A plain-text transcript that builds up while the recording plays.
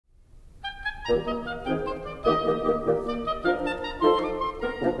Welcome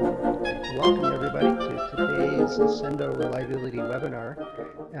everybody to today's Sendo Reliability webinar.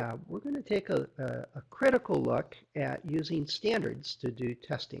 We're going to take a critical look at using standards to do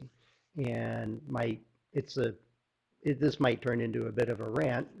testing. And this might turn into a bit of a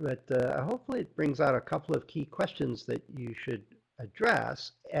rant, but hopefully it brings out a couple of key questions that you should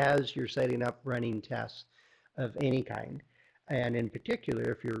address as you're setting up running tests of any kind. And in particular,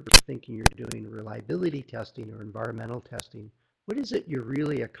 if you're thinking you're doing reliability testing or environmental testing, what is it you're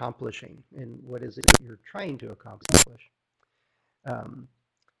really accomplishing and what is it you're trying to accomplish? Um,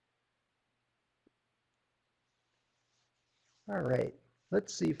 all right,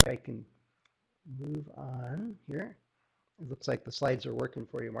 let's see if I can move on here. It looks like the slides are working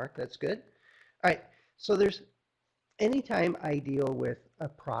for you, Mark. That's good. All right, so there's anytime I deal with a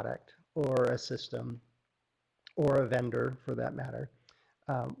product or a system or a vendor for that matter,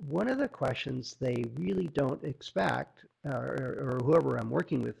 one of the questions they really don't expect, or whoever I'm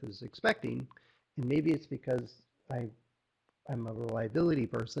working with is expecting, and maybe it's because I'm a reliability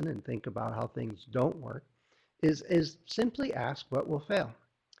person and think about how things don't work, is simply ask what will fail.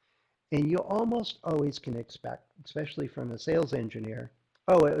 And you almost always can expect, especially from a sales engineer,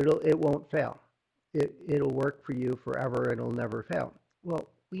 oh, it won't fail. It'll work for you forever. It'll never fail. Well,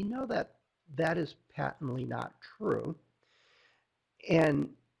 we know that that is patently not true. And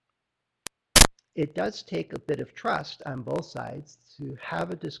it does take a bit of trust on both sides to have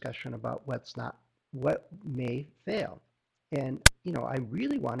a discussion about what may fail. And, I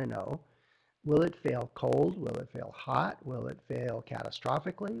really want to know, will it fail cold? Will it fail hot? Will it fail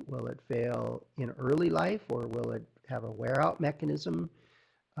catastrophically? Will it fail in early life, or will it have a wear out mechanism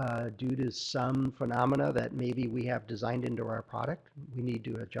due to some phenomena that maybe we have designed into our product we need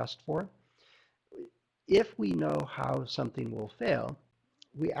to adjust for? If we know how something will fail,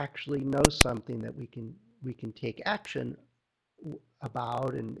 we actually know something that we can take action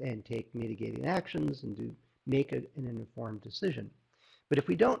about and take mitigating actions and make an informed decision. But if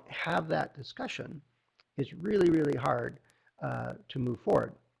we don't have that discussion, it's really, really hard to move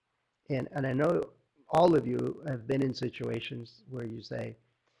forward. And I know all of you have been in situations where you say,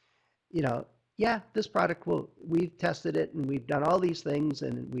 yeah, this product we've tested it and we've done all these things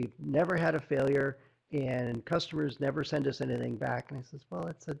and we've never had a failure and customers never send us anything back. And I says, well,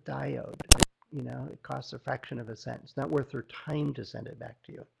 it's a diode. It costs a fraction of a cent. It's not worth their time to send it back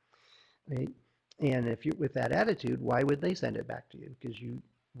to you, right? And if you with that attitude, why would they send it back to you? Because you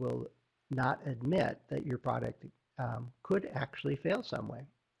will not admit that your product could actually fail some way.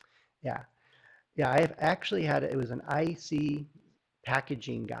 Yeah, yeah. I've actually it was an IC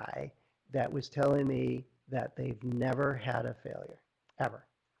packaging guy that was telling me that they've never had a failure ever.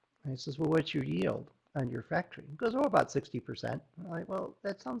 And he says, well, what's your yield on your factory? He goes, oh, about 60%. I'm like, well,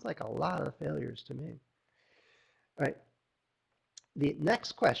 that sounds like a lot of failures to me. All right. The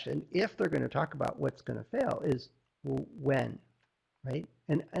next question, if they're going to talk about what's going to fail, is, well, when, right?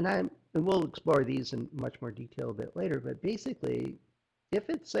 And we'll explore these in much more detail a bit later. But basically, if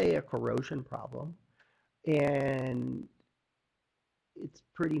it's say a corrosion problem, and it's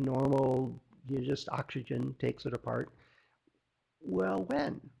pretty normal, you just oxygen takes it apart. Well,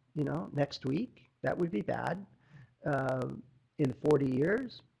 when? Next week? That would be bad. In 40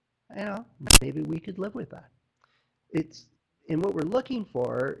 years? Maybe we could live with that. And what we're looking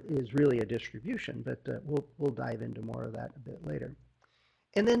for is really a distribution, but we'll dive into more of that a bit later.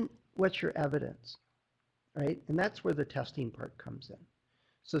 And then what's your evidence, right? And that's where the testing part comes in.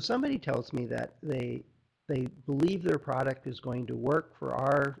 So somebody tells me that they believe their product is going to work for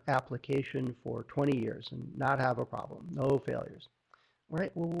our application for 20 years and not have a problem, no failures.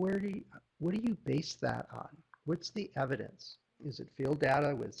 Right? Well, what do you base that on? What's the evidence? Is it field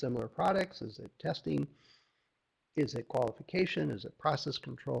data with similar products? Is it testing? Is it qualification? Is it process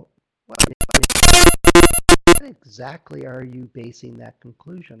control? What exactly are you basing that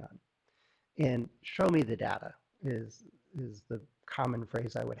conclusion on? And show me the data is the common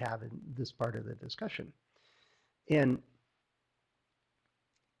phrase I would have in this part of the discussion. And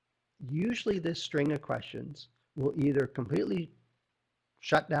usually this string of questions will either completely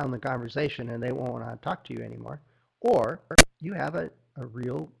shut down the conversation and they won't want to talk to you anymore, or you have a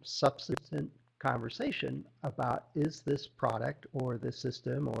real substantive conversation about, is this product or this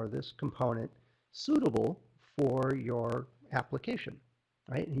system or this component suitable for your application,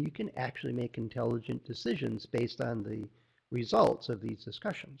 right? And you can actually make intelligent decisions based on the results of these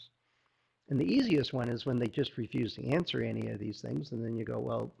discussions. And the easiest one is when they just refuse to answer any of these things, and then you go,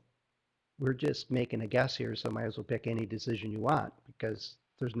 well, we're just making a guess here, so might as well pick any decision you want because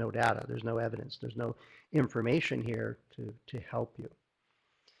there's no data, there's no evidence, there's no information here to help you.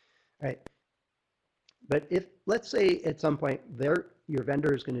 All right. But if, let's say at some point your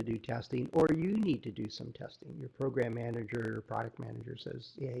vendor is going to do testing or you need to do some testing, your program manager or product manager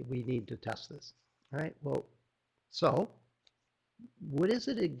says, yeah, we need to test this. All right, well, so what is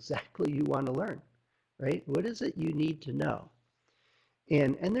it exactly you want to learn, right? What is it you need to know?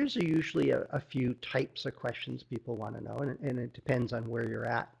 And there's usually a few types of questions people want to know, and it depends on where you're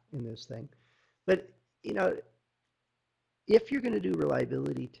at in this thing. But, you know, if you're going to do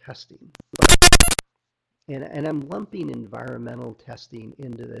reliability testing, and I'm lumping environmental testing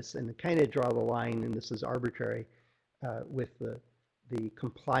into this and kind of draw the line, and this is arbitrary, with the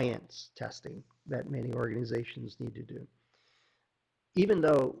compliance testing that many organizations need to do. Even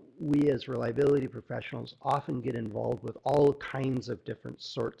though we as reliability professionals often get involved with all kinds of different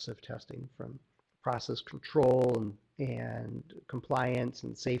sorts of testing, from process control and compliance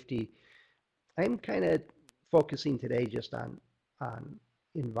and safety, I'm kind of focusing today just on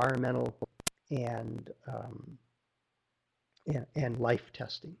environmental and and life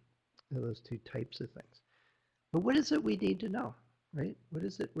testing, those two types of things. But what is it we need to know, right? What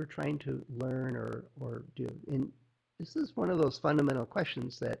is it we're trying to learn or do? And this is one of those fundamental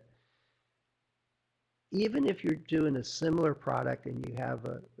questions that even if you're doing a similar product and you have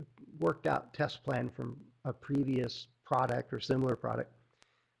a worked out test plan from a previous product or similar product,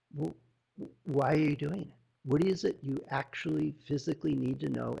 well, why are you doing it? What is it you actually physically need to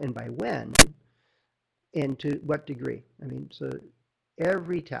know, and by when, and to what degree? I mean, so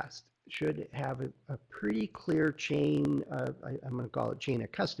every test should have a pretty clear chain of, I'm going to call it chain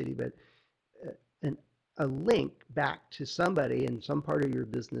of custody, but an, a link back to somebody in some part of your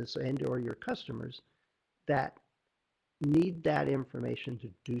business and or your customers that need that information to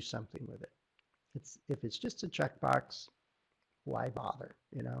do something with it. If it's just a checkbox, why bother?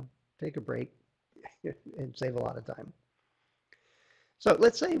 You know, take a break and save a lot of time. So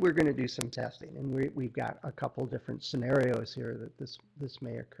let's say we're going to do some testing, and we've got a couple different scenarios here that this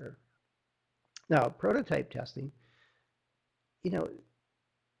may occur. Now, prototype testing, you know,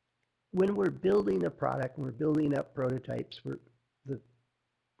 when we're building a product, and we're building up prototypes, the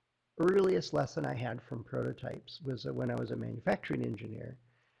earliest lesson I had from prototypes was when I was a manufacturing engineer,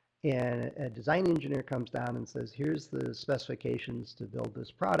 and a design engineer comes down and says, here's the specifications to build this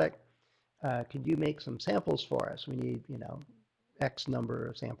product. Could you make some samples for us? We need, you know, X number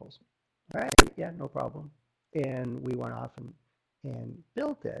of samples. All right, yeah, no problem. And we went off and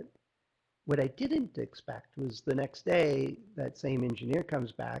built it. What I didn't expect was the next day that same engineer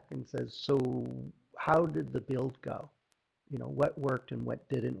comes back and says, so how did the build go? You know, what worked and what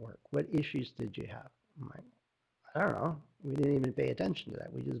didn't work? What issues did you have? I'm like, I don't know. We didn't even pay attention to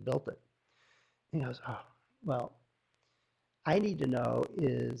that. We just built it. And he goes, oh, well, I need to know,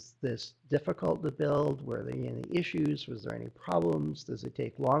 is this difficult to build? Were there any issues? Was there any problems? Does it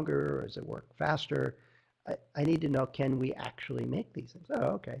take longer or does it work faster? I need to know, can we actually make these things?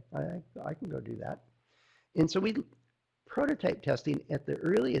 Oh, okay, I can go do that. And so prototype testing at the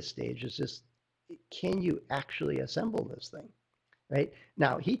earliest stage is just, can you actually assemble this thing, right?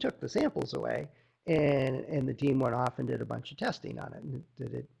 Now, he took the samples away, and the team went off and did a bunch of testing on it. And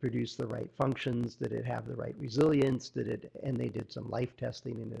did it produce the right functions? Did it have the right resilience? And they did some life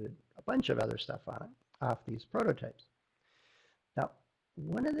testing and did a bunch of other stuff on it, off these prototypes. Now,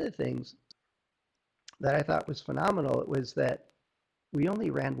 one of the things that I thought was phenomenal was that we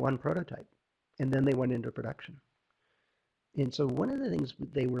only ran one prototype, and then they went into production. And so one of the things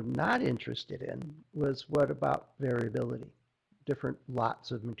they were not interested in was, what about variability? Different lots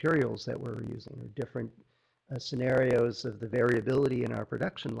of materials that we're using, or different scenarios of the variability in our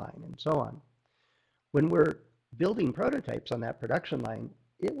production line, and so on. When we're building prototypes on that production line,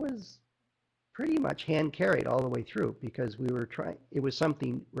 it was pretty much hand carried all the way through, because we were trying, it was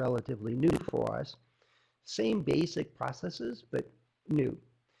something relatively new for us. Same basic processes, but new.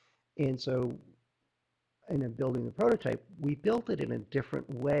 And so in building the prototype, we built it in a different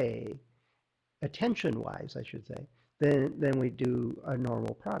way, attention-wise, I should say, than we do a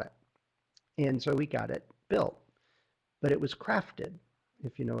normal product. And so we got it built, but it was crafted,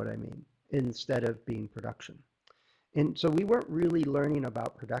 if you know what I mean, instead of being production. And so we weren't really learning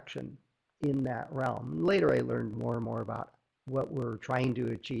about production in that realm. Later, I learned more and more about what we're trying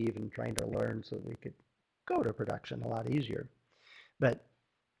to achieve and trying to learn so that we could go to production a lot easier. But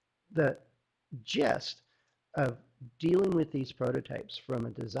the gist of dealing with these prototypes from a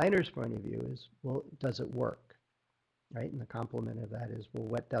designer's point of view is, well, does it work? Right? And the complement of that is, well,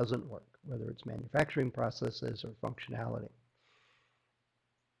 what doesn't work, whether it's manufacturing processes or functionality.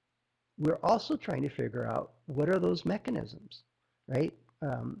 We're also trying to figure out, what are those mechanisms, right?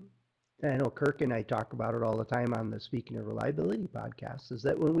 And I know Kirk and I talk about it all the time on the Speaking of Reliability podcast, is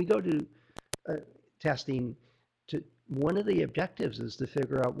that when we go to testing, one of the objectives is to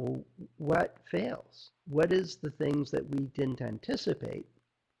figure out, well, what fails? What is the things that we didn't anticipate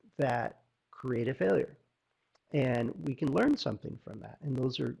that create a failure? And we can learn something from that. And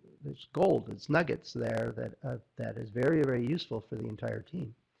there's gold, it's nuggets there that is very, very useful for the entire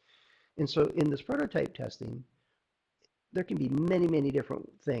team. And so in this prototype testing, there can be many, many different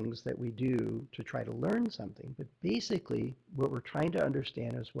things that we do to try to learn something. But basically, what we're trying to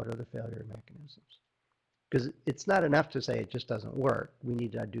understand is what are the failure mechanisms. Because it's not enough to say it just doesn't work. We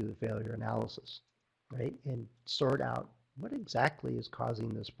need to do the failure analysis, right? And sort out what exactly is causing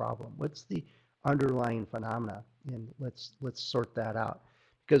this problem. What's the underlying phenomena? And let's sort that out.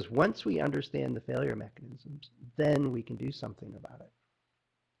 Because once we understand the failure mechanisms, then we can do something about it.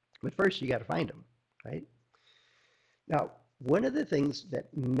 But first, you got to find them, right? Now, one of the things that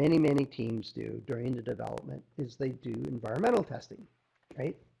many, many teams do during the development is they do environmental testing,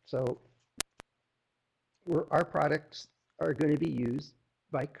 right? So our products are going to be used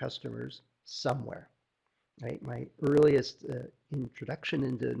by customers somewhere, right? My earliest introduction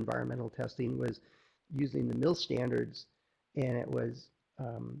into environmental testing was using the MIL standards, and it was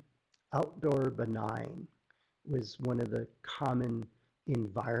outdoor benign was one of the common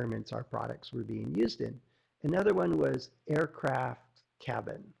environments our products were being used in. Another one was aircraft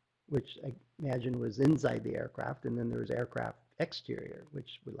cabin, which I imagine was inside the aircraft, and then there was aircraft exterior,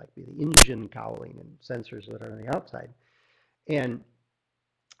 which would like be the engine cowling and sensors that are on the outside. And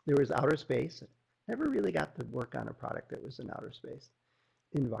there was outer space. Never really got to work on a product that was an outer space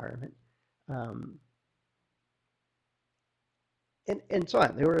environment. And so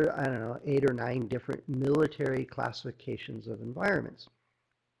on. There were, I don't know, 8 or 9 different military classifications of environments.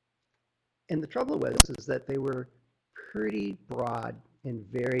 And the trouble is that they were pretty broad and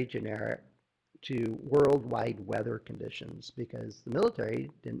very generic to worldwide weather conditions, because the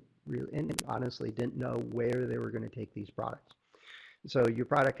military didn't really, and honestly didn't know where they were going to take these products. So your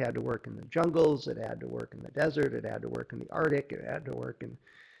product had to work in the jungles, it had to work in the desert, it had to work in the Arctic, it had to work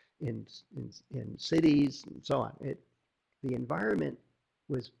in cities, and so on. The environment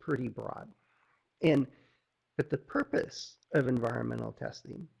was pretty broad. But the purpose of environmental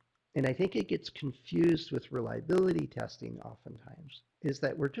testing, and I think it gets confused with reliability testing oftentimes, is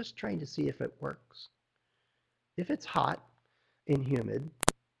that we're just trying to see if it works. If it's hot and humid,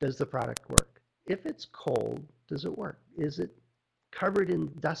 does the product work? If it's cold, does it work? Is it covered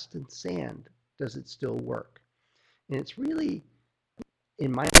in dust and sand? Does it still work? And it's really,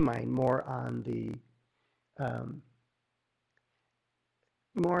 in my mind, more on the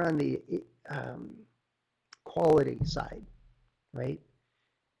quality side, right?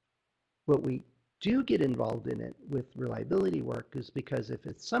 What we do get involved in it with reliability work is because if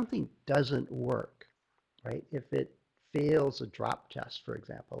something doesn't work, right? If it fails a drop test, for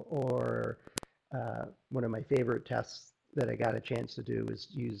example, or one of my favorite tests that I got a chance to do was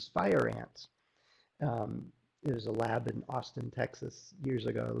use fire ants. There's a lab in Austin, Texas, years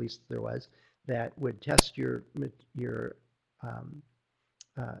ago, at least there was, that would test your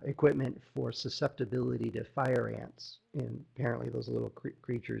equipment for susceptibility to fire ants. And apparently those little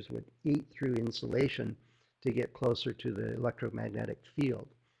creatures would eat through insulation to get closer to the electromagnetic field.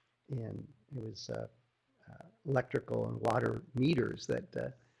 And it was electrical and water meters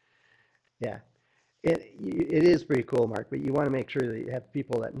that, yeah. It is pretty cool, Mark, but you want to make sure that you have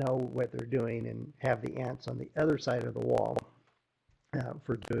people that know what they're doing and have the ants on the other side of the wall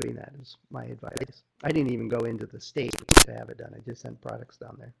for doing that, is my advice. I didn't even go into the state to have it done. I just sent products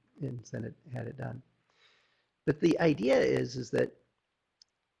down there and had it done. But the idea is that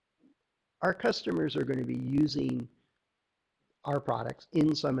our customers are going to be using our products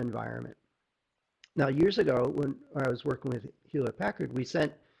in some environment. Now, years ago, when I was working with Hewlett-Packard, we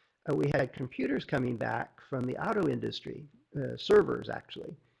had computers coming back from the auto industry, servers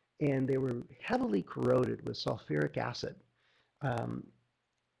actually, and they were heavily corroded with sulfuric acid.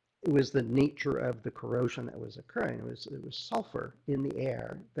 It was the nature of the corrosion that was occurring. It was sulfur in the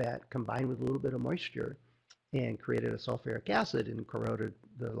air that combined with a little bit of moisture and created a sulfuric acid and corroded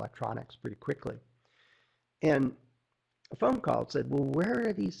the electronics pretty quickly. And a phone call said, well, where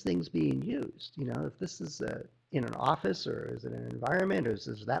are these things being used? You know, if this is in an office, or is it an environment, or is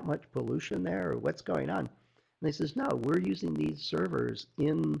there that much pollution there, or what's going on? And they says, no, we're using these servers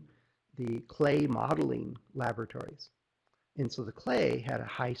in the clay modeling laboratories. And so the clay had a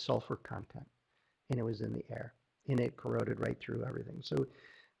high sulfur content, and it was in the air, and it corroded right through everything. So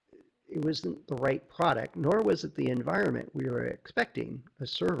it wasn't the right product, nor was it the environment we were expecting a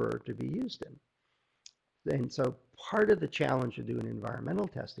server to be used in. And so part of the challenge of doing environmental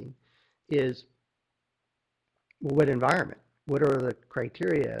testing is, well, what environment? what are the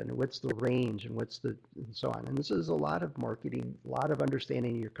criteria and what's the range and and so on. And this is a lot of marketing, a lot of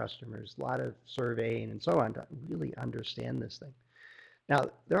understanding your customers, a lot of surveying and so on to really understand this thing. Now,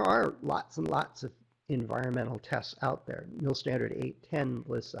 there are lots and lots of environmental tests out there. MIL Standard 810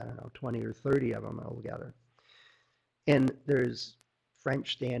 lists, I don't know, 20 or 30 of them altogether. And there's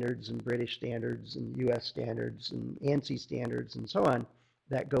French standards and British standards and US standards and ANSI standards and so on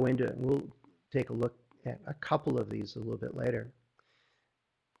that go into it. We'll take a look at a couple of these a little bit later.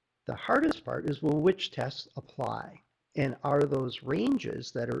 The hardest part is, well, which tests apply? And are those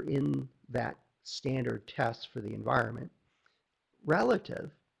ranges that are in that standard test for the environment relative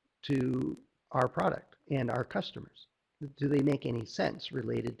to our product and our customers? Do they make any sense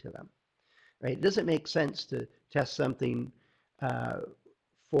related to them? Right? It doesn't make sense to test something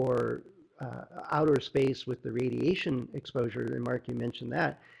for outer space with the radiation exposure, and Mark, you mentioned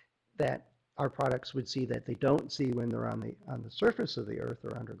that our products would see that they don't see when they're on the surface of the Earth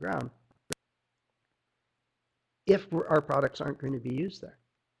or underground, if our products aren't going to be used there.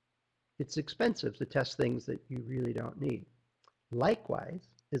 It's expensive to test things that you really don't need. Likewise,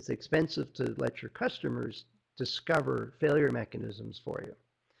 it's expensive to let your customers discover failure mechanisms for you,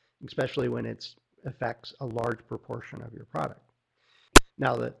 especially when it affects a large proportion of your product.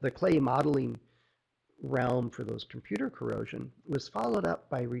 Now, the clay modeling realm for those computer corrosion was followed up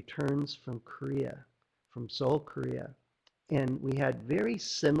by returns from Korea, from Seoul, Korea. And we had very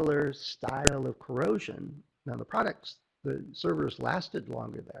similar style of corrosion. Now, the servers lasted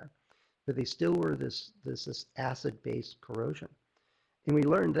longer there, but they still were this acid-based corrosion. And we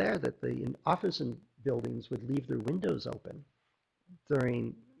learned there that the office buildings would leave their windows open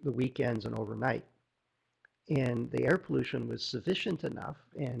during the weekends and overnight. And the air pollution was sufficient enough,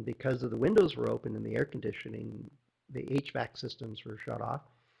 and because of the windows were open and the air conditioning, the HVAC systems were shut off,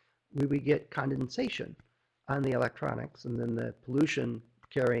 we would get condensation on the electronics, and then the pollution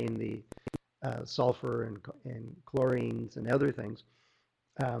carrying the sulfur and chlorines and other things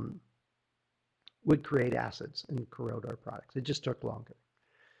would create acids and corrode our products. It just took longer.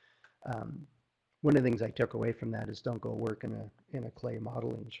 One of the things I took away from that is don't go work in a clay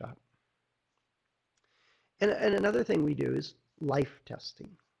modeling shop. And another thing we do is life testing.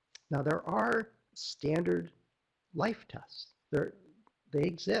 Now, there are standard life tests. They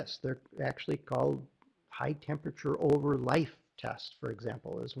exist. They're actually called high temperature over life test, for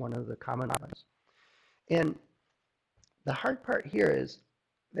example, is one of the common ones. And the hard part here is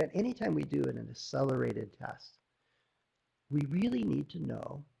that anytime we do an accelerated test, we really need to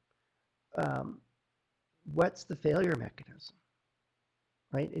know what's the failure mechanism.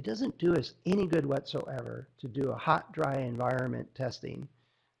 Right? It doesn't do us any good whatsoever to do a hot, dry environment testing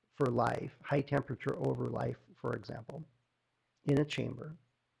for life, high temperature over life, for example, in a chamber,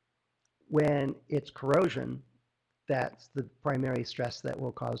 when it's corrosion that's the primary stress that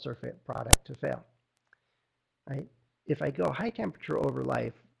will cause our product to fail. Right? If I go high temperature over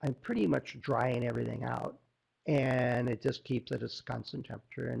life, I'm pretty much drying everything out, and it just keeps at a constant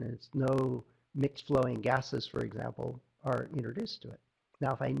temperature, and it's no mixed flowing gases, for example, are introduced to it.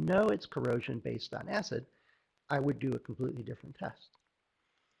 Now, if I know it's corrosion based on acid, I would do a completely different test.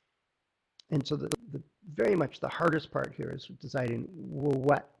 And so very much the hardest part here is deciding, well,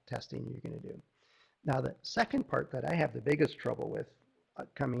 what testing you're going to do. Now, the second part that I have the biggest trouble with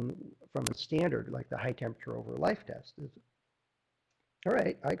coming from a standard like the high temperature over life test is, all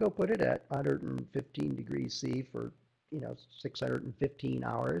right, I go put it at 115 degrees C for 615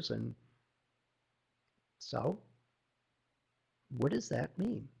 hours, and so what does that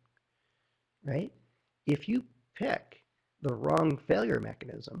mean, right? If you pick the wrong failure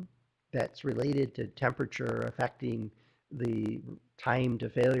mechanism that's related to temperature affecting the time to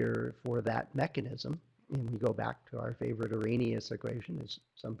failure for that mechanism, and we go back to our favorite Arrhenius equation, as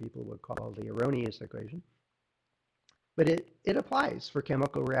some people would call the Arrhenius equation, but it applies for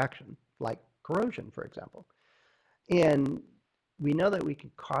chemical reaction, like corrosion, for example. And we know that we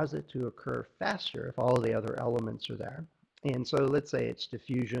can cause it to occur faster if all the other elements are there. And so let's say it's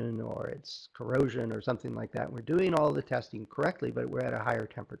diffusion or it's corrosion or something like that. We're doing all the testing correctly, but we're at a higher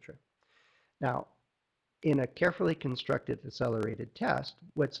temperature. Now, in a carefully constructed accelerated test,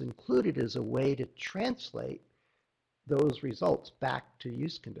 what's included is a way to translate those results back to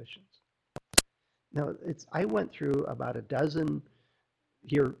use conditions. Now, I went through about a dozen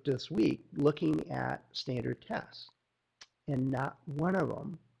here this week looking at standard tests, and not one of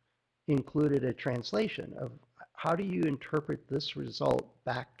them included a translation of how do you interpret this result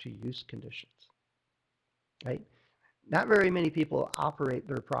back to use conditions, right? Not very many people operate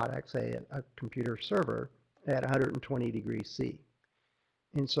their products, say a computer server, at 120 degrees C.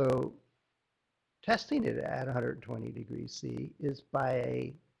 And so testing it at 120 degrees C is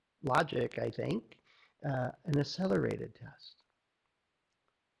by logic, I think, an accelerated test.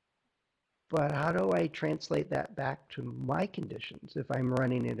 But how do I translate that back to my conditions if I'm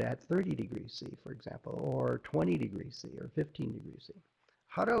running it at 30 degrees C, for example, or 20 degrees C, or 15 degrees C?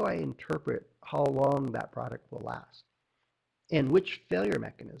 How do I interpret how long that product will last? And which failure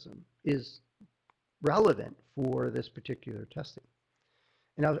mechanism is relevant for this particular testing?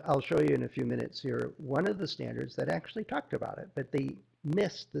 And I'll show you in a few minutes here one of the standards that actually talked about it, but they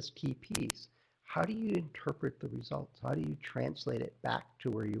missed this key piece. How do you interpret the results? How do you translate it back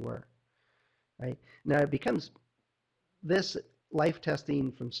to where you were? Right? Now it becomes this life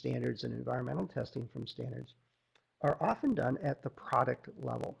testing from standards and environmental testing from standards are often done at the product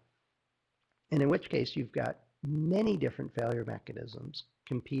level. And in which case you've got many different failure mechanisms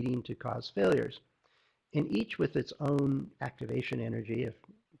competing to cause failures, and each with its own activation energy if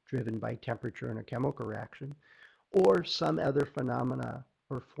driven by temperature in a chemical reaction, or some other phenomena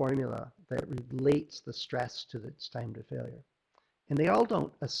or formula that relates the stress to its time to failure. And they all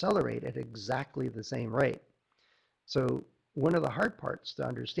don't accelerate at exactly the same rate. So one of the hard parts to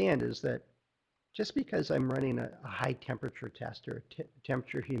understand is that just because I'm running a high temperature test or a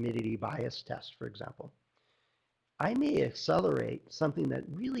temperature humidity bias test, for example, I may accelerate something that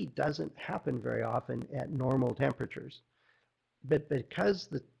really doesn't happen very often at normal temperatures. But because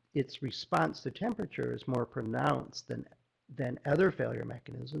its response to temperature is more pronounced than other failure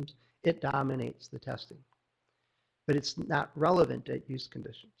mechanisms, it dominates the testing. But it's not relevant at use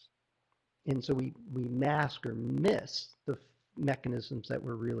conditions. And so we mask or miss the mechanisms that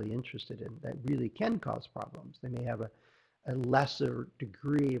we're really interested in that really can cause problems. They may have a lesser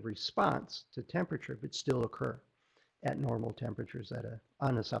degree of response to temperature, but still occur at normal temperatures at an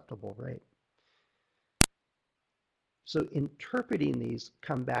unacceptable rate. So interpreting these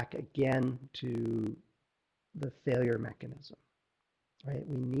come back again to the failure mechanism, right?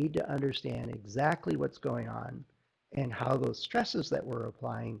 We need to understand exactly what's going on and how those stresses that we're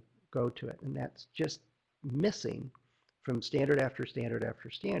applying go to it. And that's just missing from standard after standard after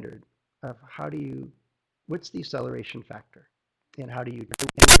standard of what's the acceleration factor and how do you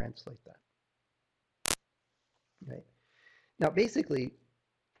translate that, right? Now, basically,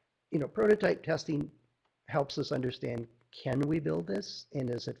 prototype testing helps us understand, can we build this and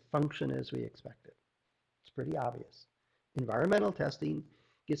does it function as we expected? It's pretty obvious. Environmental testing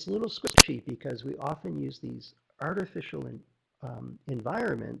gets a little squishy because we often use these artificial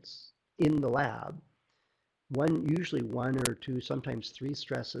environments in the lab, usually one or two, sometimes three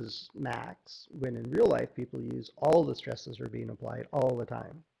stresses max, when in real life people use all the stresses are being applied all the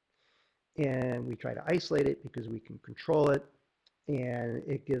time. And we try to isolate it because we can control it, and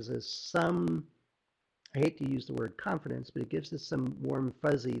it gives us some, I hate to use the word confidence, but it gives us some warm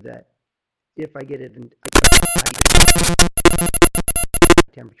fuzzy that if I get it in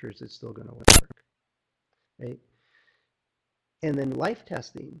temperatures, it's still going to work, right? And then life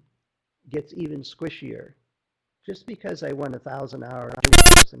testing gets even squishier. Just because I want 1,000 hours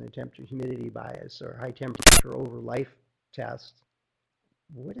in a temperature humidity bias or high temperature over life test,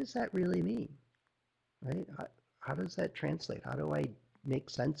 what does that really mean, right? How does that translate? How do I make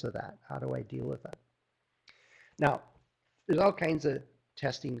sense of that? How do I deal with that? Now, there's all kinds of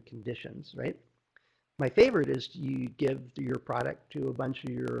testing conditions, right? My favorite is you give your product to a bunch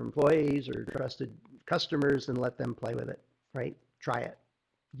of your employees or trusted customers and let them play with it, right? Try it.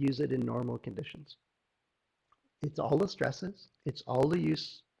 Use it in normal conditions. It's all the stresses. It's all the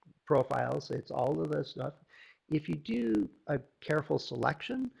use profiles. It's all of the stuff. If you do a careful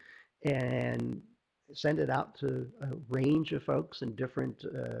selection and send it out to a range of folks in different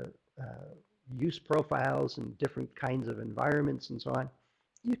use profiles and different kinds of environments and so on,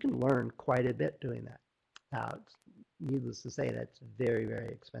 you can learn quite a bit doing that. Now, it's needless to say, that's very, very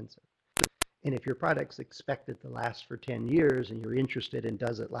expensive. And if your product's expected to last for 10 years and you're interested in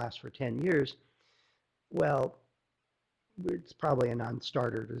does it last for 10 years, well, it's probably a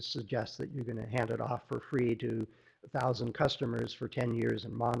non-starter to suggest that you're going to hand it off for free to 1,000 customers for 10 years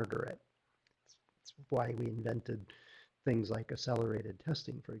and monitor it. That's why we invented things like accelerated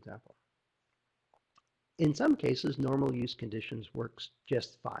testing, for example. In some cases, normal use conditions works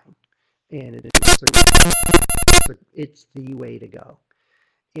just fine, and it's the way to go.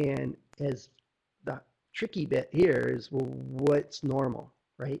 And as the tricky bit here is, well, what's normal,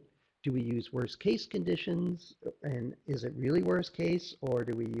 right? Do we use worst case conditions, and is it really worst case, or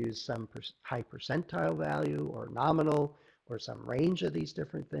do we use some high percentile value or nominal or some range of these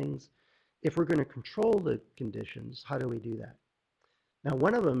different things? If we're going to control the conditions, how do we do that? Now,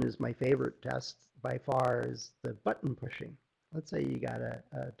 one of them is my favorite test by far is the button pushing. let's say you got a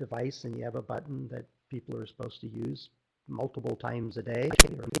device and you have a button that people are supposed to use multiple times a day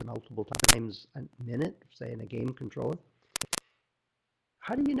or multiple times a minute, say in a game controller.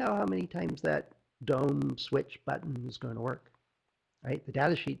 How do you know how many times that dome switch button is going to work? Right? The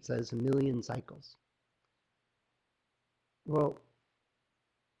data sheet says a million cycles. Well,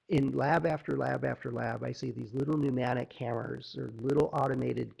 in lab after lab after lab, I see these little pneumatic hammers or little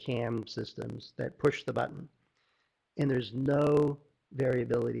automated cam systems that push the button, and there's no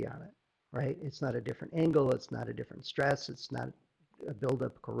variability on it, right? It's not a different angle, it's not a different stress, it's not a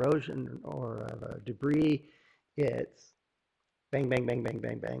buildup of corrosion or of debris. It's bang, bang, bang, bang,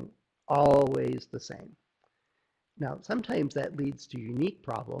 bang, bang, always the same. Now, sometimes that leads to unique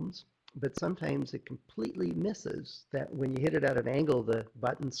problems, but sometimes it completely misses that when you hit it at an angle, the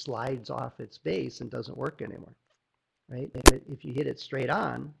button slides off its base and doesn't work anymore, right? But if you hit it straight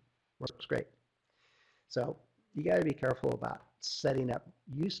on, it works great. So you got to be careful about setting up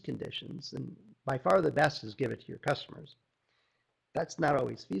use conditions, and by far the best is give it to your customers. That's not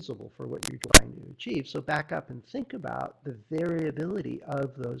always feasible for what you're trying to achieve, so back up and think about the variability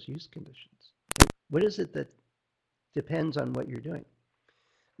of those use conditions. What is it that depends on what you're doing?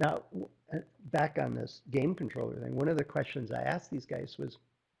 Now, back on this game controller thing, one of the questions I asked these guys was,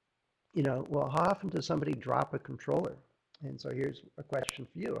 well, how often does somebody drop a controller? And so here's a question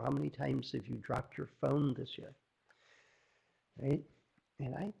for you. How many times have you dropped your phone this year? Right?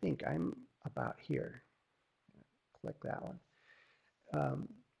 And I think I'm about here. Click that one.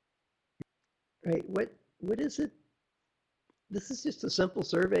 Right? What is it? This is just a simple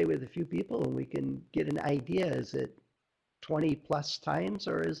survey with a few people, and we can get an idea. Is it 20 plus times,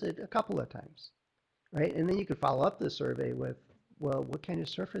 or is it a couple of times? Right? And then you could follow up the survey with, well, what kind of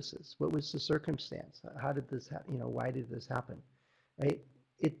surfaces? What was the circumstance? How did this happen? Why did this happen? Right?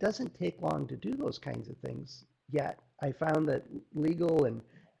 It doesn't take long to do those kinds of things yet. I found that legal and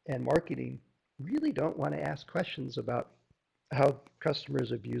marketing really don't want to ask questions about how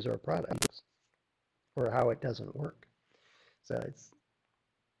customers abuse our products or how it doesn't work. So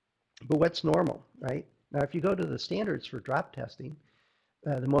but what's normal, right? Now, if you go to the standards for drop testing,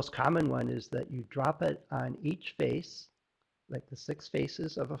 the most common one is that you drop it on each face, like the 6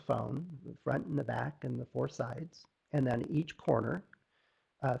 faces of a phone, the front and the back and the 4 sides, and then each corner,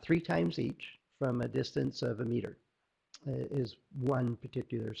 3 times each from a distance of a meter is one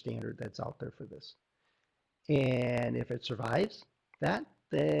particular standard that's out there for this. And if it survives that,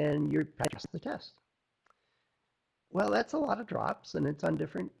 then you're past the test. Well, that's a lot of drops, and it's on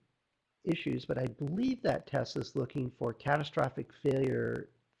different issues, but I believe that test is looking for catastrophic failure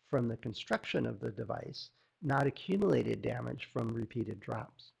from the construction of the device, not accumulated damage from repeated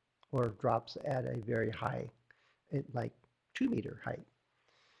drops or drops at a very high, like 2-meter height,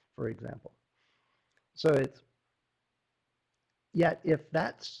 for example. So yet if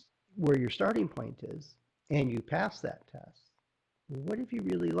that's where your starting point is and you pass that test, what have you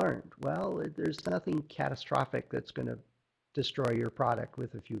really learned? Well, there's nothing catastrophic that's going to destroy your product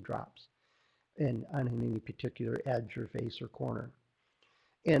with a few drops and on any particular edge or face or corner.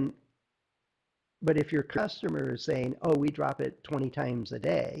 But if your customer is saying, oh, we drop it 20 times a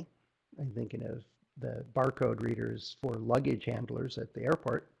day, I'm thinking of the barcode readers for luggage handlers at the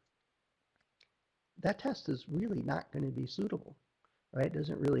airport, that test is really not going to be suitable, right? It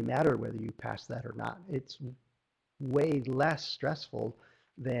doesn't really matter whether you pass that or not. It's way less stressful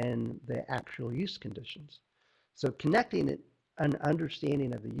than the actual use conditions. So connecting an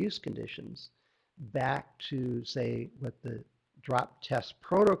understanding of the use conditions back to, say, what the drop test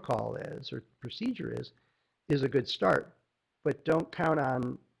protocol is or procedure is a good start. But don't count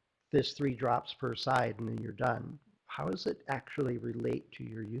on this 3 drops per side and then you're done. How does it actually relate to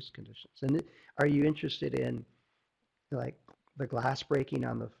your use conditions? And are you interested in like the glass breaking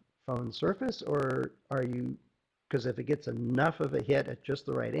on the phone surface, or are you, because if it gets enough of a hit at just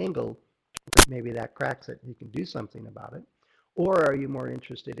the right angle, maybe that cracks it, you can do something about it. Or are you more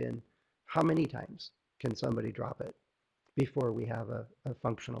interested in how many times can somebody drop it before we have a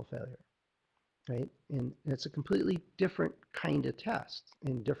functional failure, right? And it's a completely different kind of test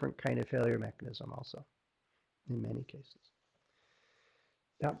and different kind of failure mechanism also in many cases.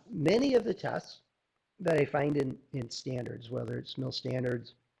 Now, many of the tests that I find in standards, whether it's MIL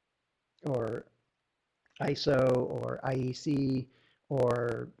standards or ISO or IEC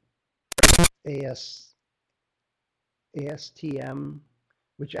or ASTM,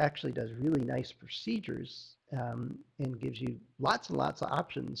 which actually does really nice procedures and gives you lots and lots of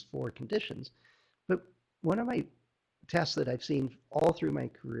options for conditions. But one of my tests that I've seen all through my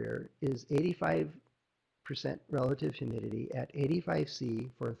career is 85 relative humidity at 85°C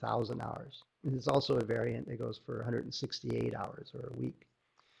for 1,000 hours. And there's also a variant that goes for 168 hours or a week.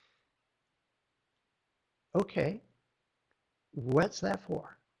 Okay, what's that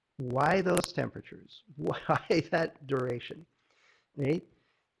for? Why those temperatures? Why that duration? Right?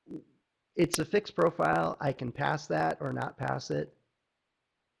 It's a fixed profile. I can pass that or not pass it.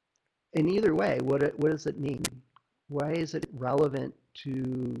 And either way, what does it mean? Why is it relevant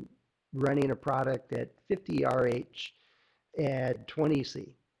to running a product at 50 RH at 20C,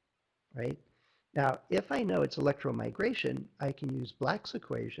 right? Now, if I know it's electromigration, I can use Black's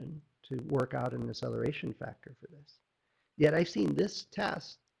equation to work out an acceleration factor for this. Yet I've seen this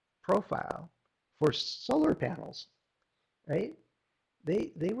test profile for solar panels, right?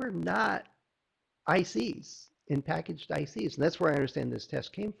 They were not ICs in packaged ICs. And that's where I understand this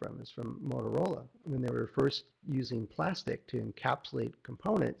test came from, is from Motorola, when they were first using plastic to encapsulate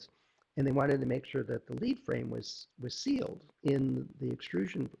components. And they wanted to make sure that the lead frame was sealed in the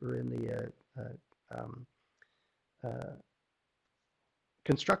extrusion or in the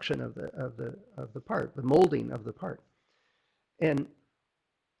construction of the part, the molding of the part. And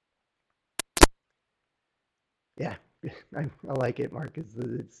yeah, I like it, Mark.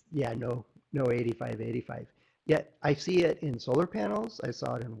 It's yeah, no 85. Yet I see it in solar panels. I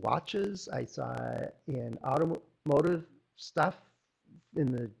saw it in watches. I saw it in automotive stuff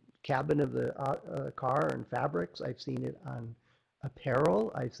in the cabin of the car and fabrics. I've seen it on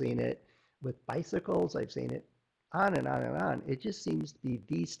apparel. I've seen it with bicycles. I've seen it on and on and on. It just seems to be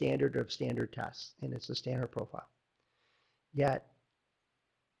the standard of standard tests, and it's a standard profile. Yet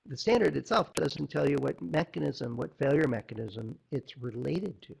the standard itself doesn't tell you what mechanism, what failure mechanism it's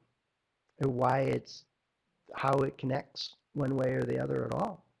related to, and why it's, how it connects one way or the other at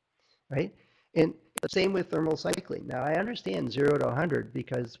all, right? And the same with thermal cycling. Now, I understand 0 to 100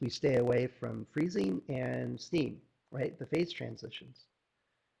 because we stay away from freezing and steam, right? The phase transitions,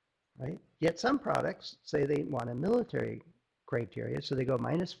 right? Yet some products say they want a military criteria, so they go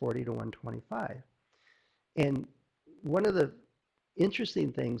 -40 to 125. And one of the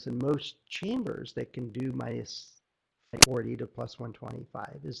interesting things in most chambers that can do -40 to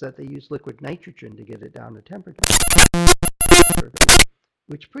 +125 is that they use liquid nitrogen to get it down to temperature,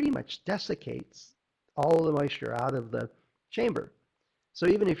 which pretty much desiccates all the moisture out of the chamber. So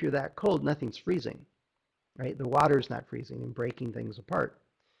even if you're that cold, nothing's freezing, right? The water's not freezing and breaking things apart,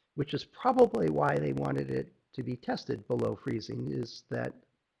 which is probably why they wanted it to be tested below freezing, is that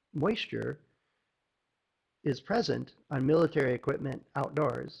moisture is present on military equipment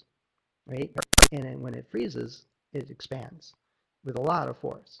outdoors, right? And then when it freezes, it expands with a lot of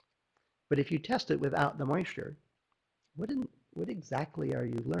force. But if you test it without the moisture, what exactly are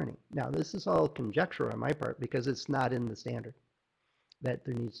you learning? Now, this is all conjecture on my part because it's not in the standard that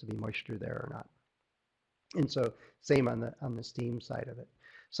there needs to be moisture there or not. And so same on the steam side of it.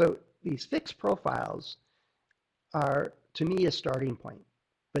 So these fixed profiles are, to me, a starting point,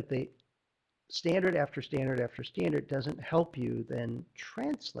 but they standard after standard after standard doesn't help you then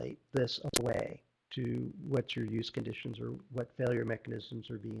translate this away to what your use conditions or what failure mechanisms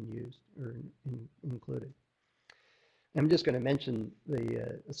are being used or included. I'm just going to mention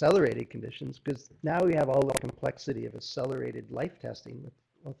the accelerated conditions because now we have all the complexity of accelerated life testing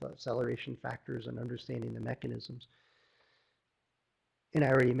with acceleration factors and understanding the mechanisms. And I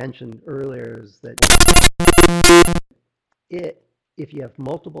already mentioned earlier is that if you have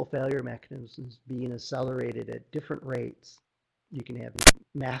multiple failure mechanisms being accelerated at different rates, you can have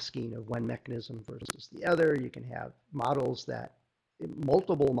masking of one mechanism versus the other. You can have models that,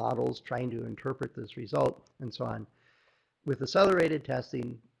 multiple models trying to interpret this result and so on. With accelerated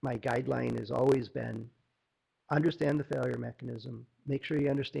testing, my guideline has always been understand the failure mechanism, make sure you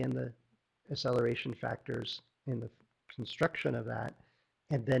understand the acceleration factors in the construction of that,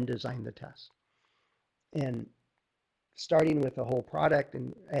 and then design the test. And starting with the whole product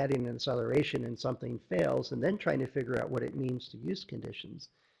and adding an acceleration and something fails and then trying to figure out what it means to use conditions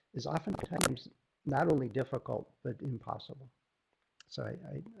is oftentimes not only difficult, but impossible. So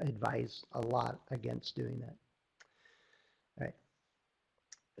I advise a lot against doing that. All right.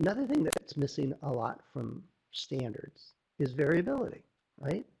 Another thing that's missing a lot from standards is variability,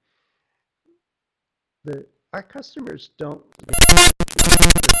 right? Our customers don't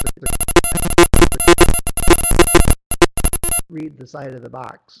read the side of the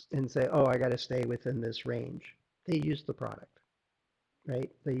box and say, oh, I got to stay within this range. They use the product,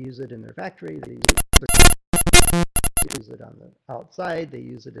 right? They use it in their factory. They use it on the outside. They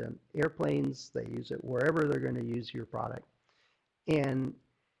use it in airplanes. They use it wherever they're going to use your product. And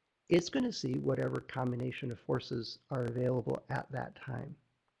it's going to see whatever combination of forces are available at that time.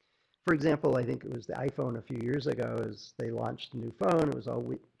 For example, I think it was the iPhone a few years ago as they launched a new phone. It was all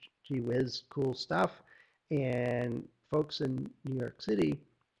gee whiz cool stuff. And folks in New York City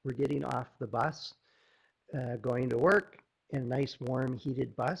were getting off the bus, going to work in a nice, warm,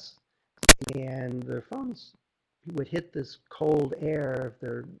 heated bus. And their phones would hit this cold air of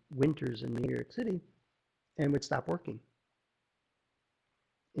their winters in New York City and would stop working.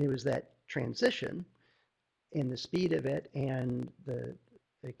 It was that transition and the speed of it and the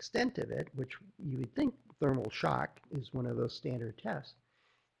extent of it, which you would think thermal shock is one of those standard tests,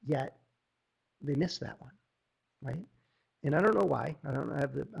 yet they missed that one, right? And I don't know why.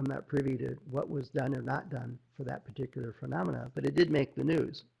 I'm not privy to what was done or not done for that particular phenomena, but it did make the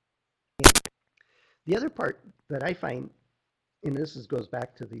news. The other part that I find, and goes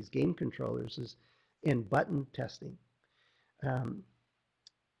back to these game controllers, is in button testing.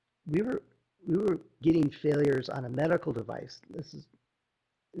 We were getting failures on a medical device. This is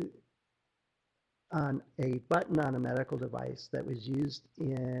on a button on a medical device that was used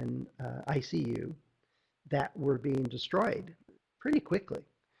in ICU that were being destroyed pretty quickly.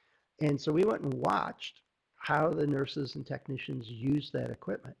 And so we went and watched how the nurses and technicians used that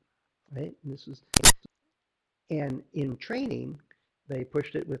equipment, right? And in training, they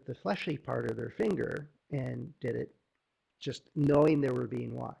pushed it with the fleshy part of their finger and did it just knowing they were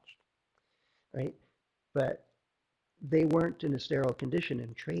being watched, right? But they weren't in a sterile condition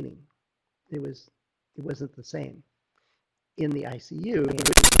in training. It wasn't the same. In the ICU,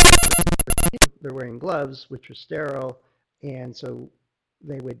 they're wearing gloves, which are sterile, and so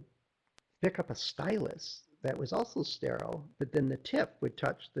they would pick up a stylus that was also sterile, but then the tip would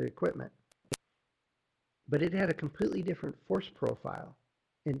touch the equipment. But it had a completely different force profile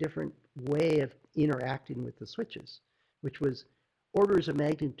and different way of interacting with the switches, which was orders of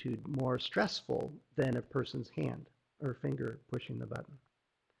magnitude more stressful than a person's hand or finger pushing the button.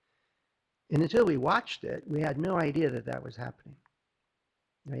 And until we watched it, we had no idea that that was happening,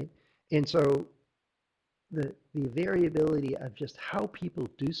 right? And so the variability of just how people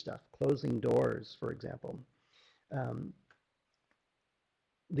do stuff, closing doors, for example,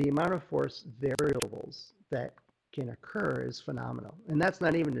 the amount of force variables that can occur is phenomenal. And that's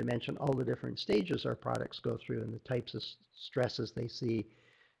not even to mention all the different stages our products go through and the types of stresses they see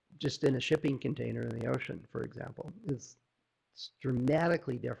just in a shipping container in the ocean, for example. It's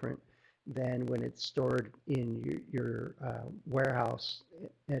dramatically different than when it's stored in your warehouse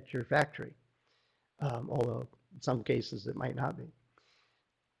at your factory, although in some cases it might not be.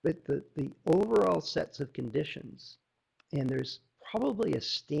 But the overall sets of conditions, and there's probably a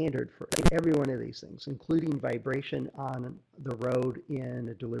standard for every one of these things, including vibration on the road in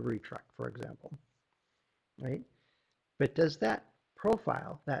a delivery truck, for example, right? But does that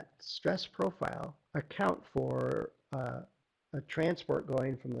profile, that stress profile, account for a transport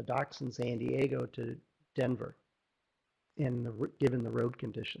going from the docks in San Diego to Denver, and given the road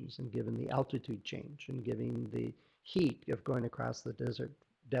conditions and given the altitude change and given the heat of going across the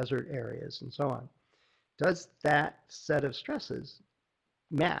desert areas and so on? Does that set of stresses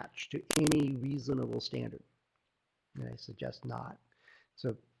match to any reasonable standard? And I suggest not.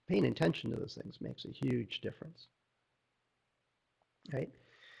 So paying attention to those things makes a huge difference, right?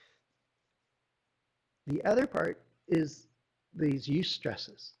 The other part is these use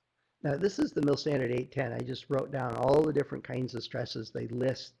stresses. Now, this is the MIL Standard 810. I just wrote down all the different kinds of stresses they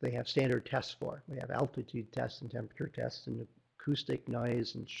list. They have standard tests for. We have altitude tests and temperature tests and acoustic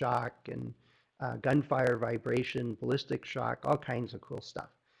noise and shock and gunfire vibration, ballistic shock, all kinds of cool stuff.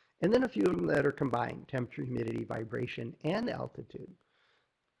 And then a few of them that are combined, temperature, humidity, vibration, and altitude.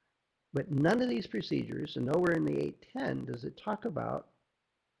 But none of these procedures, and nowhere in the 810 does it talk about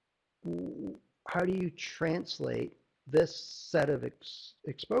how do you translate this set of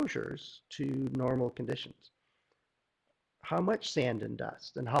exposures to normal conditions. How much sand and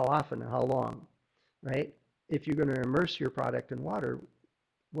dust, and how often, and how long, right? If you're going to immerse your product in water,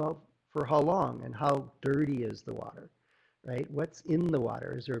 well, for how long, and how dirty is the water, right? What's in the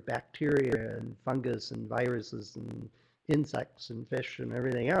water? Is there bacteria and fungus and viruses and insects and fish and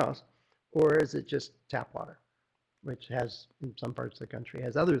everything else? Or is it just tap water, which has, in some parts of the country,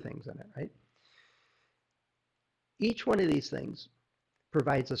 has other things in it, right? Each one of these things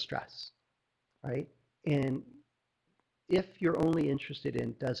provides a stress, right? And if you're only interested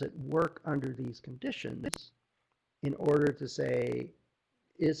in does it work under these conditions, in order to say,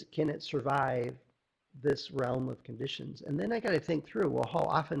 can it survive this realm of conditions? And then I got to think through, well, how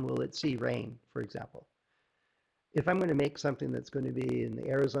often will it see rain, for example? If I'm going to make something that's going to be in the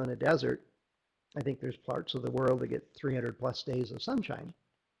Arizona desert, I think there's parts of the world that get 300 plus days of sunshine.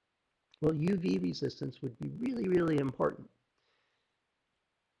 Well, UV resistance would be really, really important.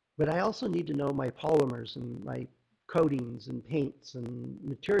 But I also need to know my polymers and my coatings and paints and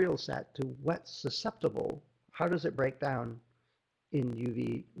material set to what's susceptible. How does it break down in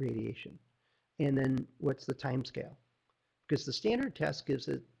UV radiation? And then what's the time scale? Because the standard test gives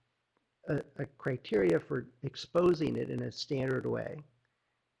it a criteria for exposing it in a standard way,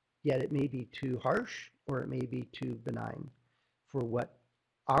 yet it may be too harsh or it may be too benign for what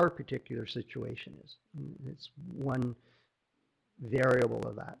our particular situation is. And it's one variable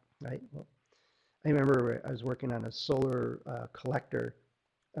of that, right? Well, I remember I was working on a solar collector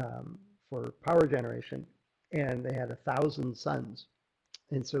for power generation, and they had 1,000 suns.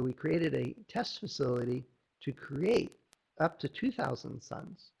 And so we created a test facility to create up to 2,000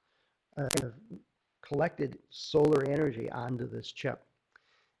 suns of collected solar energy onto this chip.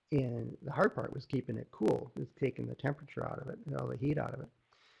 And the hard part was keeping it cool, was taking the temperature out of it and all the heat out of it.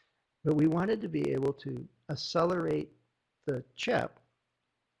 But we wanted to be able to accelerate the chip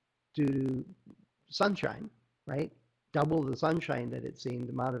due to sunshine, right? Double the sunshine that it's seeing,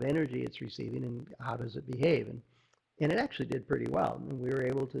 the amount of energy it's receiving, and how does it behave? And it actually did pretty well. And we were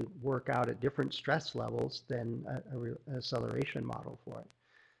able to work out at different stress levels than an acceleration model for it.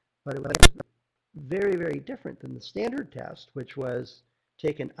 But it was very, very different than the standard test, which was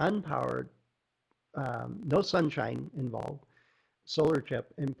take an unpowered, no sunshine involved, solar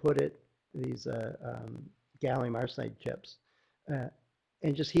chip and put it, these gallium arsenide chips,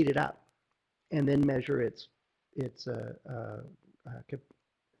 and just heat it up, and then measure its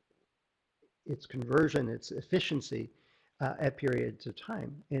conversion, its efficiency at periods of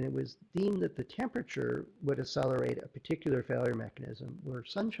time. And it was deemed that the temperature would accelerate a particular failure mechanism, where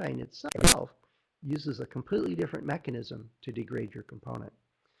sunshine itself uses a completely different mechanism to degrade your component.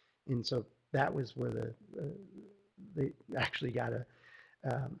 And so that was where they actually got a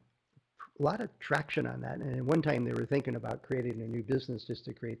lot of traction on that. And at one time they were thinking about creating a new business just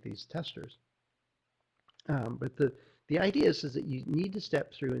to create these testers. But the idea is that you need to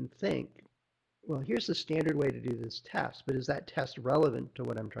step through and think, well, here's the standard way to do this test, but is that test relevant to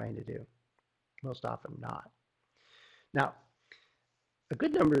what I'm trying to do? Most often not. Now, a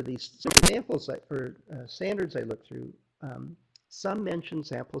good number of these samples or standards I looked through, some mentioned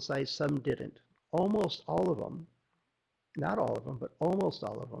sample size, some didn't. Almost all of them, not all of them, but almost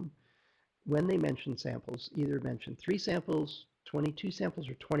all of them, when they mention samples, either mention 3 samples, 22 samples,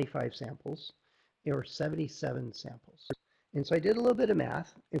 or 25 samples, or 77 samples. And so I did a little bit of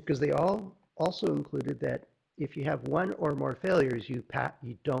math, because they all also included that if you have 1 or more failures, you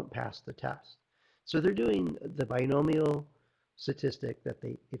don't pass the test. So they're doing the binomial statistic that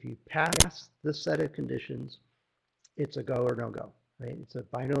if you pass this set of conditions, it's a go or no go, right? It's a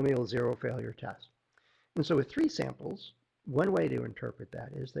binomial 0 failure test. And so with 3 samples, one way to interpret that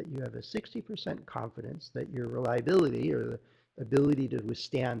is that you have a 60% confidence that your reliability, or the ability to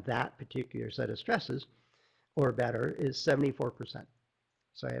withstand that particular set of stresses or better, is 74%.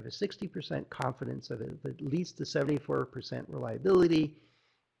 So I have a 60% confidence of at least a 74% reliability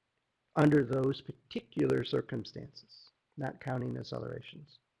under those particular circumstances, not counting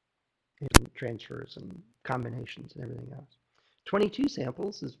accelerations and transfers and combinations and everything else. 22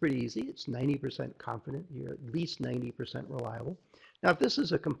 samples is pretty easy. It's 90% confident. You're at least 90% reliable. Now, if this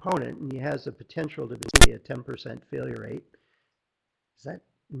is a component and it has a potential to be a 10% failure rate, is that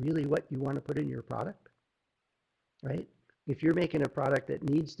really what you want to put in your product, right? If you're making a product that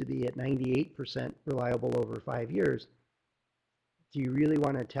needs to be at 98% reliable over 5 years, do you really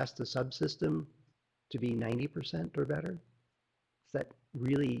want to test a subsystem to be 90% or better? Is that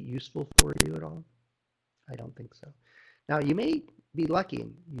really useful for you at all? I don't think so. Now, you may be lucky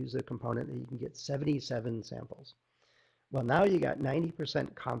and use a component that you can get 77 samples. Well, now you got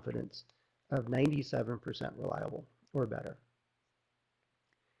 90% confidence of 97% reliable or better.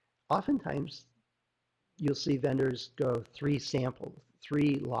 Oftentimes, you'll see vendors go 3 samples,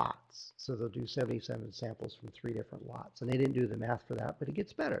 3 lots. So they'll do 77 samples from 3 different lots. And they didn't do the math for that, but it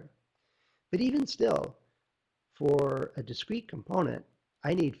gets better. But even still, for a discrete component,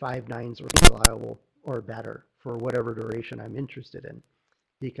 I need 5 nines reliable or better for whatever duration I'm interested in,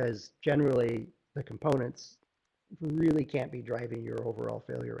 because generally the components really can't be driving your overall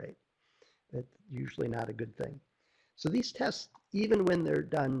failure rate. It's usually not a good thing. So these tests, even when they're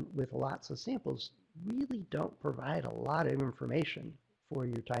done with lots of samples, really don't provide a lot of information for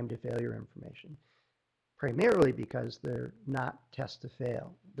your time to failure information, primarily because they're not test to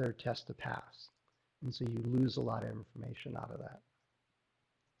fail, they're test to pass. And so you lose a lot of information out of that.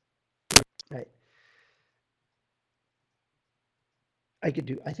 Right. I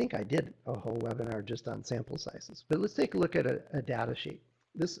think I did a whole webinar just on sample sizes, but let's take a look at a data sheet.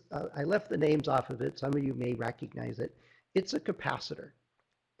 This, I left the names off of it. Some of you may recognize it. It's a capacitor.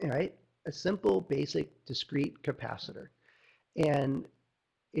 right? A simple, basic, discrete capacitor. And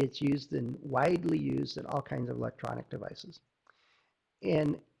it's widely used in all kinds of electronic devices.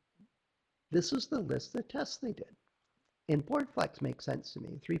 And this was the list of tests they did. And BoardFlex makes sense to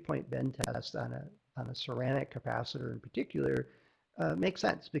me. 3-point bend test on a ceramic capacitor in particular makes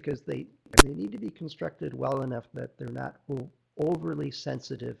sense because they need to be constructed well enough that they're not overly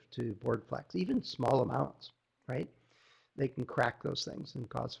sensitive to BoardFlex, even small amounts, right? They can crack those things and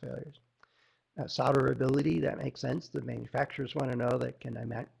cause failures. Solderability, that makes sense. The manufacturers want to know that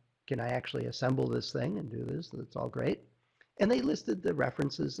can I actually assemble this thing and do this? That's all great. And they listed the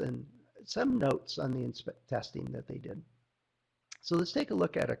references and some notes on the testing that they did. So let's take a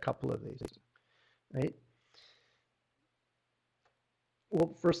look at a couple of these, right?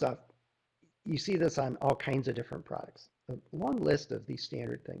 Well, first off, you see this on all kinds of different products. A long list of these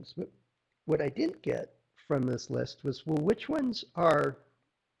standard things. But what I didn't get from this list was, well, which ones are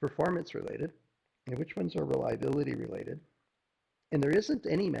performance related and which ones are reliability related? And there isn't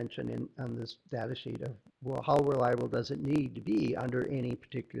any mention on this data sheet of, well, how reliable does it need to be under any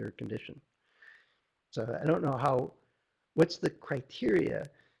particular condition? So I don't know what's the criteria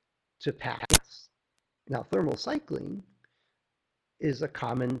to pass? Now, thermal cycling is a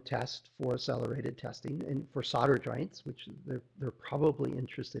common test for accelerated testing and for solder joints, which they're probably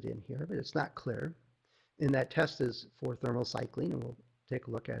interested in here, but it's not clear. And that test is for thermal cycling, and we'll take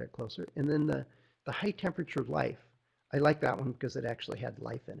a look at it closer. And then the high temperature life. I like that one because it actually had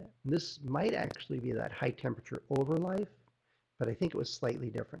life in it. And this might actually be that high temperature over life, but I think it was slightly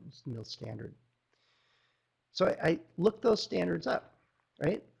different. It's mill standard. So I looked those standards up,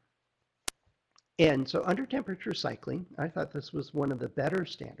 right? And so under temperature cycling, I thought this was one of the better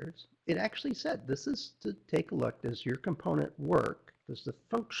standards. It actually said this is to take a look, does your component work? Does the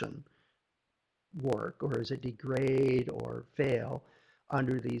function work, or does it degrade or fail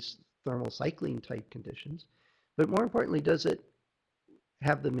under these thermal cycling type conditions? But more importantly, does it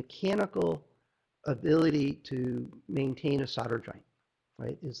have the mechanical ability to maintain a solder joint,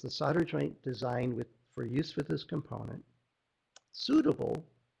 right? Is the solder joint designed for use with this component suitable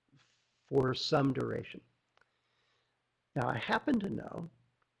for some duration? Now, I happen to know,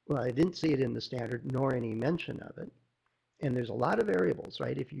 well, I didn't see it in the standard nor any mention of it, and there's a lot of variables,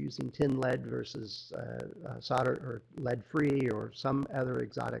 right? If you're using tin lead versus solder or lead free or some other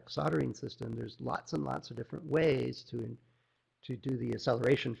exotic soldering system, there's lots and lots of different ways to do the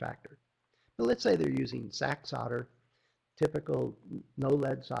acceleration factor. But let's say they're using SAC solder, typical no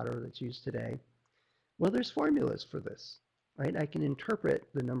lead solder that's used today. Well, there's formulas for this, right? I can interpret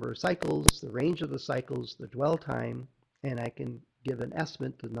the number of cycles, the range of the cycles, the dwell time, and I can give an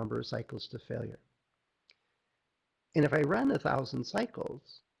estimate the number of cycles to failure. And if I run 1,000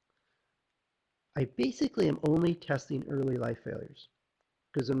 cycles, I basically am only testing early life failures.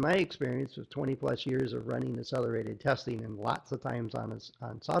 Because in my experience of 20 plus years of running accelerated testing and lots of times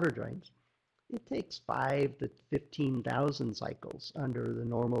on solder joints, it takes 5 to 15,000 cycles under the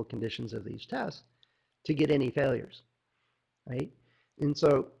normal conditions of these tests to get any failures, right? And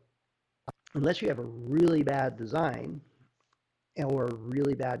so unless you have a really bad design or a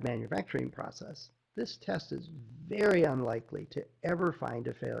really bad manufacturing process, this test is very unlikely to ever find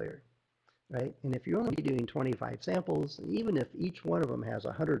a failure, right? And if you're only doing 25 samples, even if each one of them has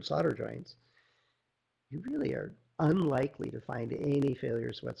 100 solder joints, you really are unlikely to find any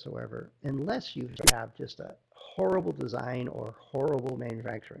failures whatsoever unless you have just a horrible design or horrible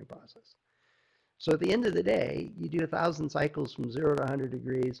manufacturing process. So at the end of the day, you do 1,000 cycles from 0 to 100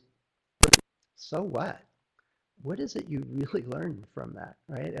 degrees. So what? What is it you really learn from that,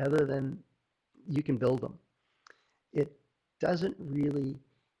 right? Other than you can build them. It doesn't really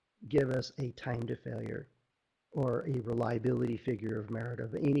give us a time to failure or a reliability figure of merit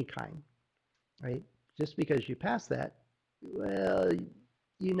of any kind, right? Just because you pass that, well,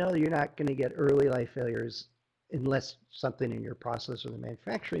 you know you're not going to get early life failures unless something in your process or the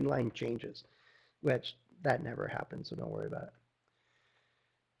manufacturing line changes, which that never happens, so don't worry about it.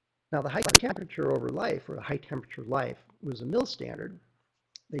 Now, the high temperature over life, or the high temperature life, was a mill standard.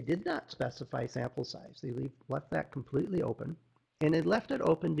 They did not specify sample size. They left that completely open. And they left it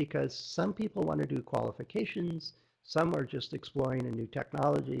open because some people want to do qualifications, some are just exploring a new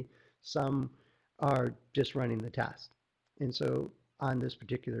technology, some are just running the test. And so on this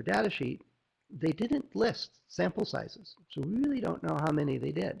particular data sheet, they didn't list sample sizes. So we really don't know how many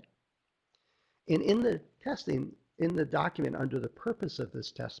they did. And in the testing, in the document under the purpose of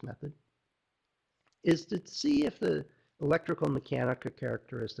this test method, is to see if the electrical and mechanical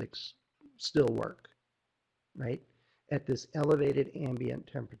characteristics still work, right, at this elevated ambient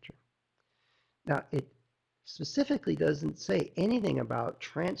temperature. Now, it specifically doesn't say anything about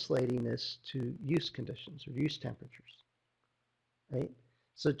translating this to use conditions or use temperatures, right?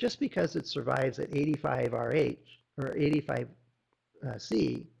 So just because it survives at 85 RH or 85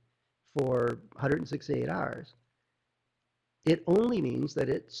 C for 168 hours, it only means that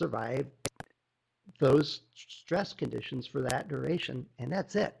it survived those stress conditions for that duration, and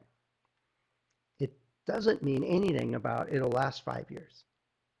that's it. It doesn't mean anything about it'll last 5 years,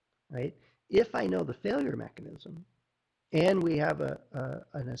 right? If I know the failure mechanism and we have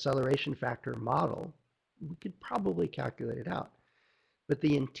an acceleration factor model, we could probably calculate it out. But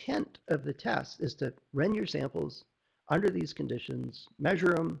the intent of the test is to run your samples under these conditions,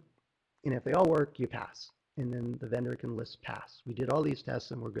 measure them, and if they all work, you pass. And then the vendor can list pass. We did all these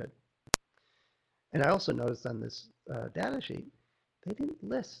tests and we're good. And I also noticed on this data sheet, they didn't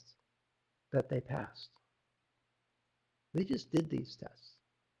list that they passed. They just did these tests.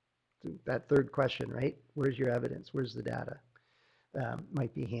 That third question, right? Where's your evidence? Where's the data?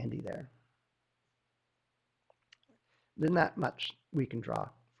 Might be handy there. There's not much we can draw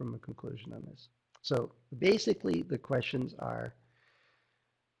from a conclusion on this. So basically the questions are,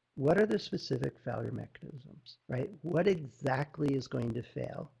 what are the specific failure mechanisms, right? What exactly is going to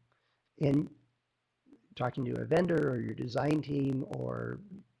fail? And talking to a vendor or your design team or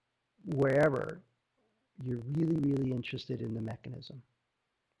wherever, you're really, really interested in the mechanism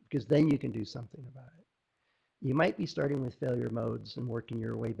because then you can do something about it. You might be starting with failure modes and working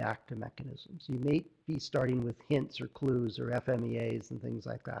your way back to mechanisms. You may be starting with hints or clues or FMEAs and things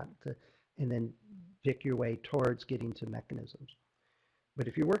like that, and then pick your way towards getting to mechanisms. But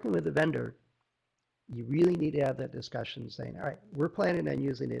if you're working with a vendor, you really need to have that discussion saying, all right, we're planning on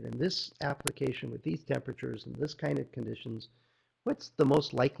using it in this application with these temperatures and this kind of conditions. What's the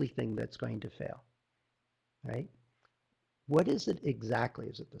most likely thing that's going to fail, right? What is it exactly?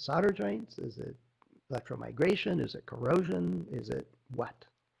 Is it the solder joints? Is it electromigration? Is it corrosion? Is it what?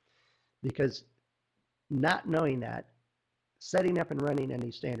 Because not knowing that, setting up and running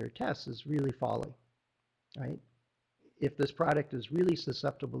any standard tests is really folly, right? If this product is really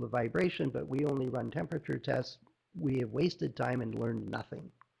susceptible to vibration, but we only run temperature tests, we have wasted time and learned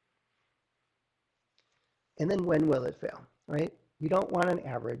nothing. And then when will it fail, right? You don't want an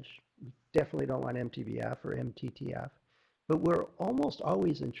average. You definitely don't want MTBF or MTTF. But we're almost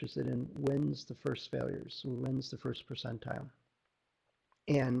always interested in when's the first failures, or when's the first percentile.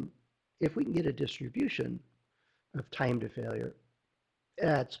 And if we can get a distribution of time to failure,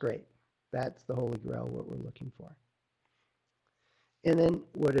 that's great. That's the holy grail, what we're looking for. And then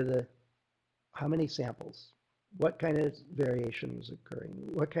how many samples? What kind of variation was occurring?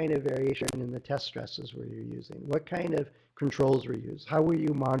 What kind of variation in the test stresses were you using? What kind of controls were used? How were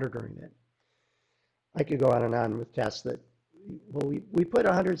you monitoring it? I could go on and on with tests that, well, we put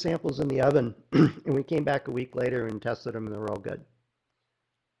 100 samples in the oven and we came back a week later and tested them and they were all good.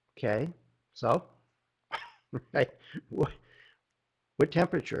 Okay, so, right, what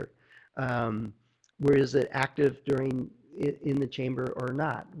temperature? Where is it active during in the chamber or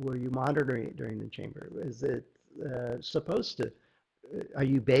not? Were you monitoring it during the chamber? Is it supposed to? Are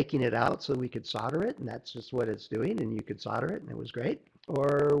you baking it out so we could solder it and that's just what it's doing and you could solder it and it was great?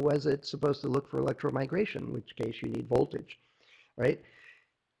 Or was it supposed to look for electromigration, in which case you need voltage, right?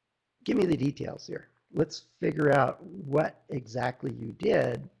 Give me the details here. Let's figure out what exactly you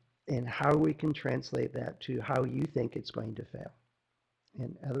did and how we can translate that to how you think it's going to fail.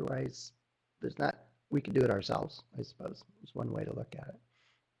 And otherwise, we can do it ourselves, I suppose, is one way to look at it.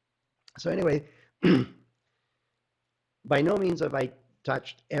 So anyway, by no means have I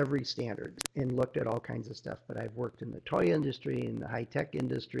touched every standard and looked at all kinds of stuff, but I've worked in the toy industry, in the high-tech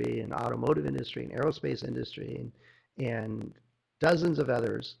industry, in automotive industry, in aerospace industry, and dozens of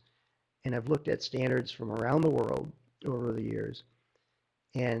others, and I've looked at standards from around the world over the years,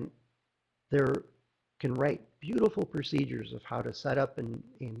 and there can write beautiful procedures of how to set up and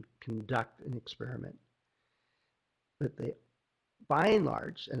conduct an experiment. But they, by and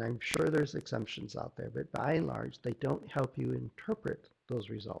large, and I'm sure there's exceptions out there, but by and large, they don't help you interpret those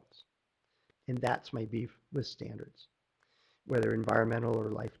results. And that's my beef with standards, whether environmental or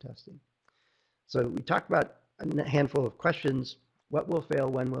life testing. So we talked about a handful of questions. What will fail,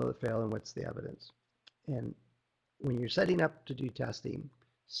 when will it fail, and what's the evidence? And when you're setting up to do testing,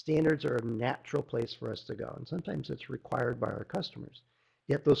 standards are a natural place for us to go. And sometimes it's required by our customers.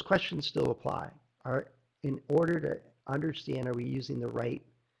 Yet those questions still apply. In order to understand, are we using the right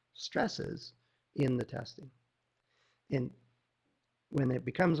stresses in the testing? And when it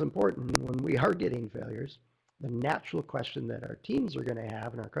becomes important, when we are getting failures, the natural question that our teams are going to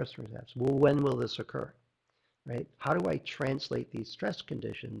have and our customers have is, well, when will this occur? Right? How do I translate these stress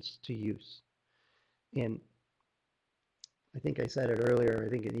conditions to use? And I think I said it earlier, I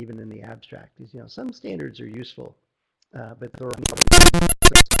think even in the abstract, is, some standards are useful, but they're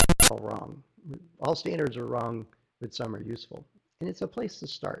all wrong. All standards are wrong, but some are useful. And it's a place to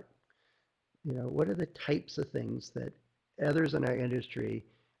start. What are the types of things that others in our industry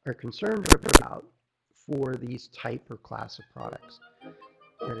are concerned about for these type or class of products?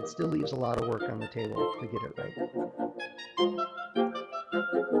 But it still leaves a lot of work on the table to get it right.